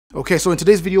Okay, so in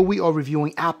today's video, we are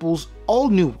reviewing Apple's all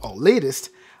new or latest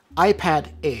iPad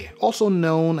Air, also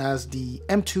known as the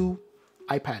M2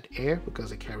 iPad Air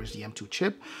because it carries the M2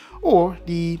 chip, or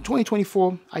the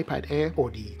 2024 iPad Air or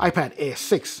the iPad Air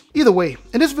 6. Either way,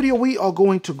 in this video, we are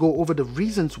going to go over the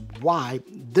reasons why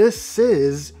this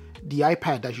is the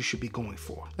iPad that you should be going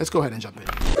for. Let's go ahead and jump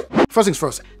in. First things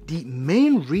first, the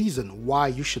main reason why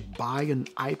you should buy an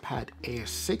iPad Air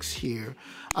 6 here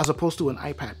as opposed to an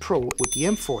iPad Pro with the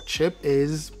M4 chip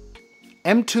is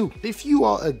M2. If you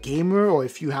are a gamer or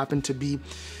if you happen to be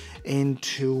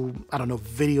into, I don't know,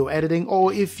 video editing,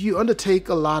 or if you undertake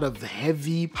a lot of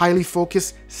heavy, highly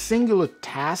focused, singular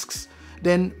tasks,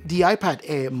 then the iPad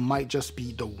Air might just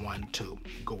be the one to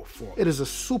go for. It is a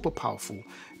super powerful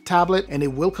tablet and it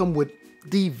will come with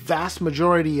the vast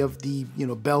majority of the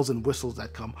bells and whistles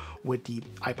that come with the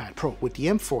iPad Pro. With the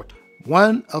M4,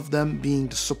 one of them being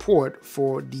the support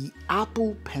for the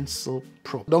Apple Pencil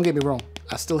Pro. Don't get me wrong,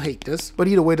 I still hate this, but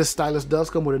either way, the stylus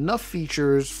does come with enough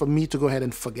features for me to go ahead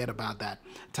and forget about that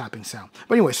tapping sound.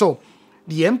 But anyway, so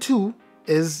the M2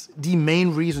 is the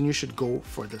main reason you should go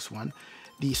for this one.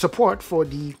 The support for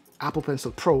the Apple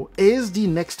Pencil Pro is the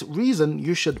next reason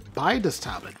you should buy this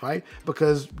tablet, right?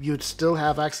 Because you'd still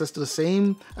have access to the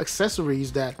same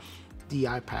accessories that the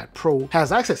iPad Pro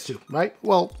has access to, right?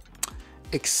 Well,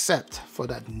 except for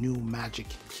that new Magic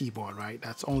keyboard, right?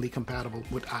 That's only compatible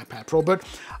with iPad Pro, but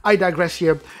I digress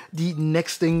here. The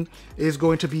next thing is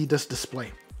going to be this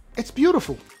display. It's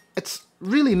beautiful. It's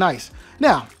really nice.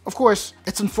 Now, of course,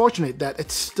 it's unfortunate that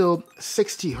it's still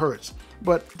 60 Hertz,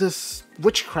 but this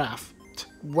witchcraft,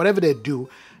 whatever they do,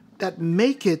 that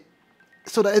make it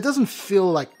so that it doesn't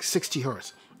feel like 60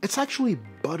 Hertz. It's actually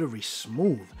buttery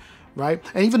smooth, right?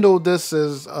 And even though this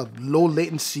is a low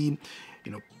latency,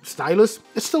 stylus,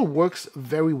 it still works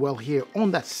very well here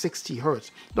on that 60 Hertz.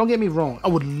 Don't get me wrong, I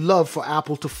would love for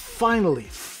Apple to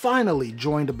finally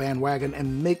join the bandwagon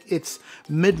and make its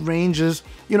mid-ranges,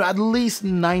 at least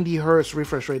 90 Hertz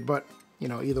refresh rate, but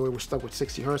either way, we're stuck with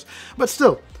 60 Hertz. But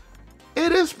still,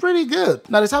 it is pretty good.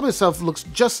 Now, the tablet itself looks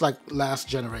just like last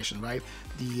generation, right?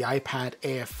 The iPad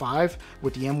Air 5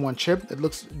 with the M1 chip, it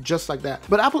looks just like that.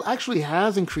 But Apple actually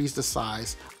has increased the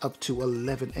size up to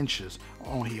 11 inches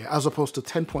on here, as opposed to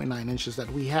 10.9 inches that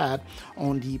we had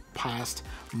on the past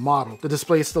model. The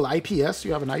display is still IPS.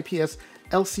 You have an IPS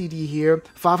LCD here,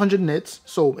 500 nits,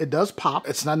 so it does pop.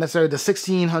 It's not necessarily the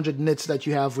 1600 nits that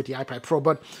you have with the iPad Pro,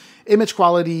 but image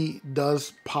quality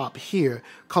does pop here.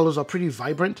 Colors are pretty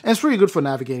vibrant, and it's pretty good for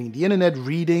navigating the internet,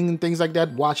 reading, and things like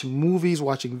that, watching movies,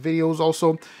 watching videos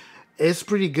also. It's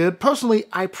pretty good. Personally,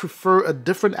 I prefer a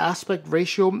different aspect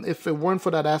ratio. If it weren't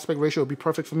for that aspect ratio, it would be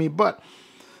perfect for me, but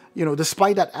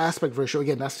despite that aspect ratio,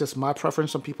 again, that's just my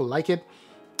preference. Some people like it.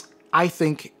 I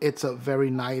think it's a very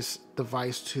nice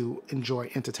device to enjoy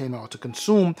entertainment or to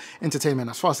consume entertainment.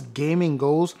 As far as gaming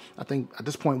goes, I think at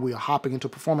this point we are hopping into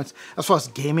performance. As far as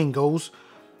gaming goes,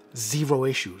 zero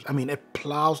issues. I mean, it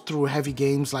plows through heavy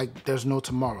games like there's no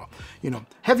tomorrow.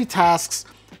 Heavy tasks,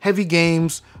 heavy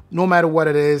games, no matter what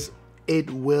it is, it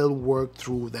will work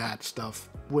through that stuff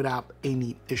without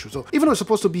any issue. So even though it's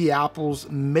supposed to be Apple's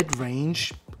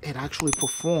mid-range, it actually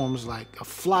performs like a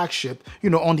flagship,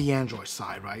 on the Android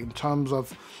side, right? In terms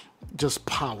of just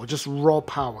power, just raw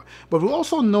power. But we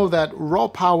also know that raw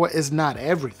power is not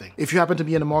everything. If you happen to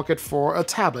be in the market for a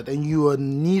tablet and you are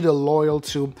neither loyal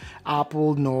to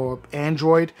Apple nor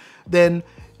Android, then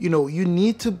you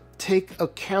need to take a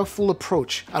careful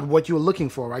approach at what you're looking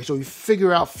for, right? So you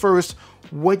figure out first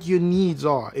what your needs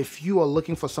are. If you are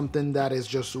looking for something that is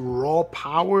just raw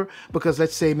power, because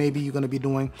let's say maybe you're going to be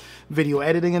doing video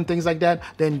editing and things like that,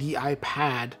 then the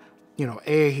iPad,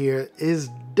 Air here is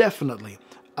definitely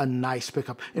a nice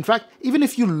pickup. In fact, even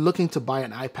if you're looking to buy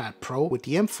an iPad Pro with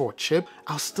the M4 chip,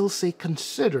 I'll still say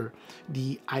consider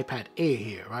the iPad Air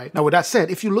here, right? Now, with that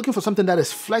said, if you're looking for something that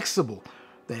is flexible,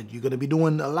 then you're going to be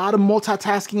doing a lot of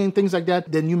multitasking and things like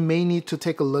that, then you may need to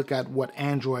take a look at what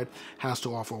Android has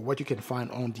to offer, what you can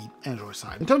find on the Android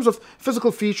side. In terms of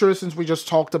physical features, since we just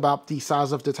talked about the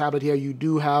size of the tablet here, you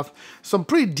do have some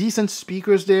pretty decent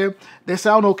speakers there. They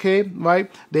sound okay, right?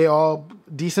 They are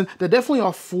decent. They definitely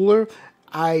are fuller.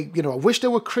 I wish they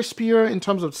were crispier in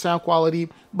terms of sound quality,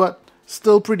 but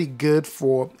still pretty good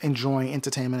for enjoying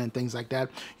entertainment and things like that.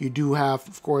 You do have,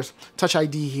 of course, Touch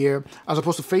ID here, as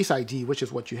opposed to Face ID, which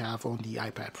is what you have on the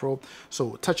iPad Pro.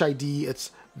 So Touch ID,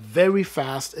 it's very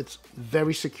fast, it's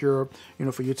very secure,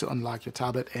 for you to unlock your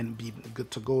tablet and be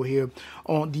good to go here.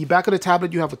 On the back of the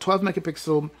tablet, you have a 12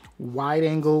 megapixel wide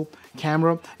angle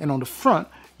camera, and on the front,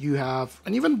 you have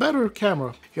an even better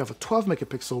camera. You have a 12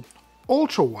 megapixel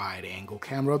ultra wide angle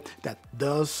camera that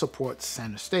does support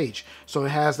center stage. So it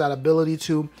has that ability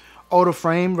to auto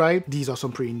frame, right? These are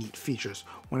some pretty neat features.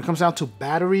 When it comes down to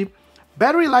battery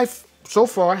life so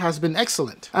far has been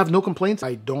excellent. I have no complaints.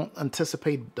 I don't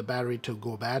anticipate the battery to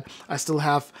go bad. I still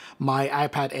have my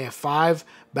iPad Air 5.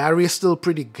 Battery is still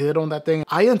pretty good on that thing.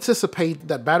 I anticipate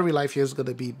that battery life here is going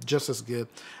to be just as good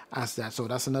as that. So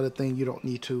that's another thing you don't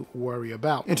need to worry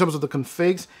about. In terms of the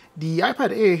configs, the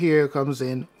iPad Air here comes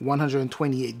in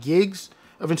 128 gigs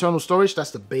of internal storage.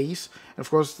 That's the base. And of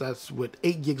course, that's with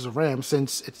 8 gigs of RAM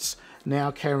since it's now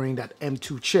carrying that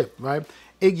M2 chip, right?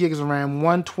 8 gigs of RAM,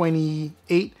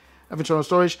 128 of internal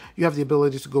storage. You have the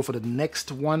ability to go for the next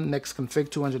config,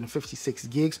 256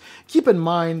 gigs. Keep in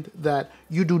mind that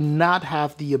you do not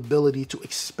have the ability to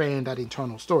expand that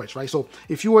internal storage, right? So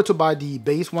if you were to buy the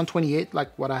base 128,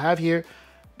 like what I have here,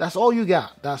 that's all you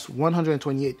got. That's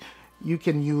 128. You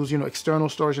can use, external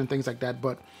storage and things like that,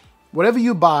 but whatever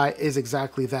you buy is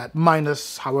exactly that,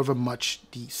 minus however much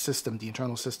the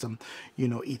internal system,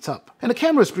 eats up. And the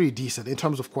camera is pretty decent in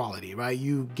terms of quality, right?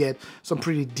 You get some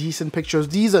pretty decent pictures.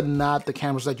 These are not the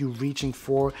cameras that you're reaching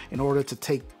for in order to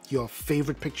take your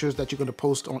favorite pictures that you're going to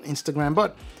post on Instagram,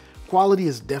 but quality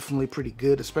is definitely pretty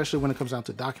good, especially when it comes down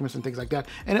to documents and things like that.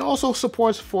 And it also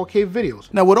supports 4K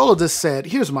videos. Now, with all of this said,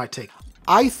 here's my take.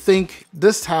 I think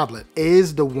this tablet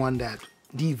is the one that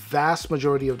the vast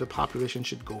majority of the population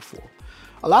should go for.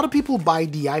 A lot of people buy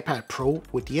the iPad Pro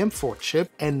with the M4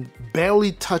 chip and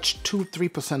barely touch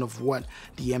 2-3% of what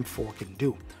the M4 can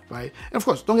do, right? And of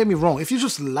course, don't get me wrong, if you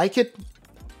just like it,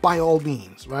 by all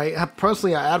means, right?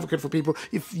 Personally, I advocate for people,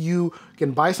 if you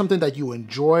can buy something that you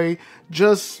enjoy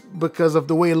just because of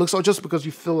the way it looks or just because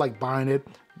you feel like buying it,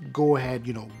 go ahead,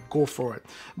 go for it.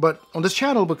 But on this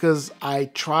channel, because I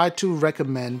try to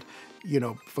recommend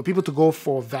for people to go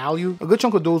for value, a good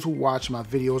chunk of those who watch my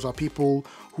videos are people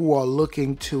who are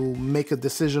looking to make a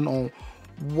decision on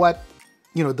what,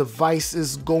 device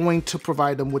is going to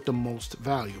provide them with the most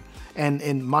value. And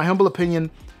in my humble opinion,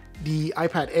 the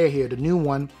iPad Air here, the new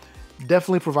one,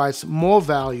 definitely provides more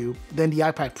value than the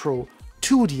iPad Pro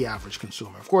to the average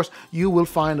consumer. Of course, you will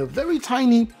find a very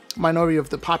tiny minority of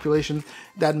the population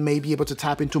that may be able to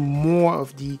tap into more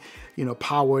of the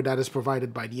power that is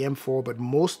provided by the M4, but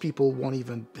most people won't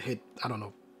even hit,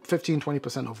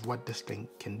 15-20% of what this thing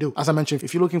can do. As I mentioned,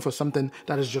 if you're looking for something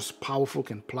that is just powerful,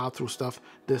 can plow through stuff,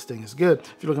 this thing is good.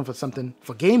 If you're looking for something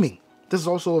for gaming, this is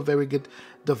also a very good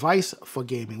device for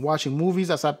gaming. Watching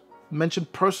movies, as I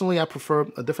mentioned, personally, I prefer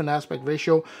a different aspect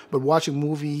ratio, but watching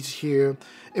movies here,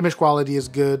 image quality is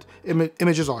good.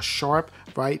 Images are sharp,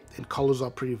 right? And colors are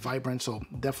pretty vibrant. So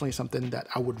definitely something that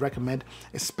I would recommend,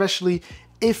 especially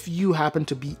if you happen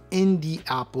to be in the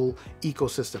Apple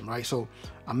ecosystem, right? So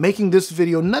I'm making this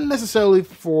video not necessarily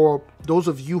for those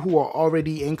of you who are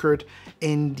already anchored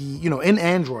in the, in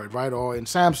Android, right? Or in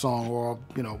Samsung or,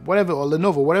 whatever, or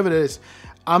Lenovo, whatever it is.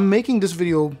 I'm making this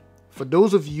video for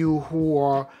those of you who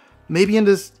are maybe in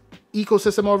this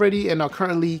ecosystem already and are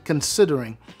currently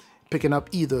considering picking up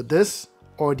either this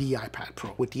or the iPad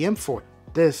Pro. With the M4,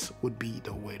 this would be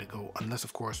the way to go, unless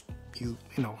of course you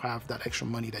have that extra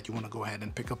money that you want to go ahead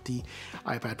and pick up the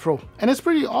iPad Pro. And it's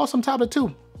pretty awesome tablet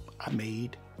too. I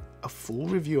made a full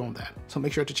review on that, so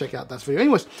make sure to check out that video.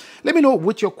 Anyways, let me know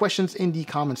with your questions in the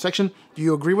comment section. Do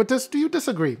you agree with this? Do you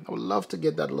disagree? I would love to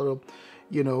get that little,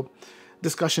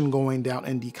 discussion going down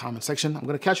in the comment section. I'm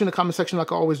going to catch you in the comment section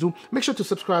like I always do. Make sure to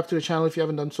subscribe to the channel if you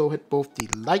haven't done so. Hit both the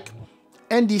like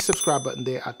and the subscribe button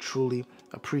there. I truly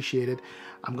appreciate it.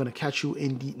 I'm going to catch you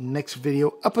in the next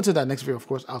video. Up until that next video, of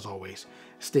course, as always,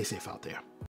 stay safe out there.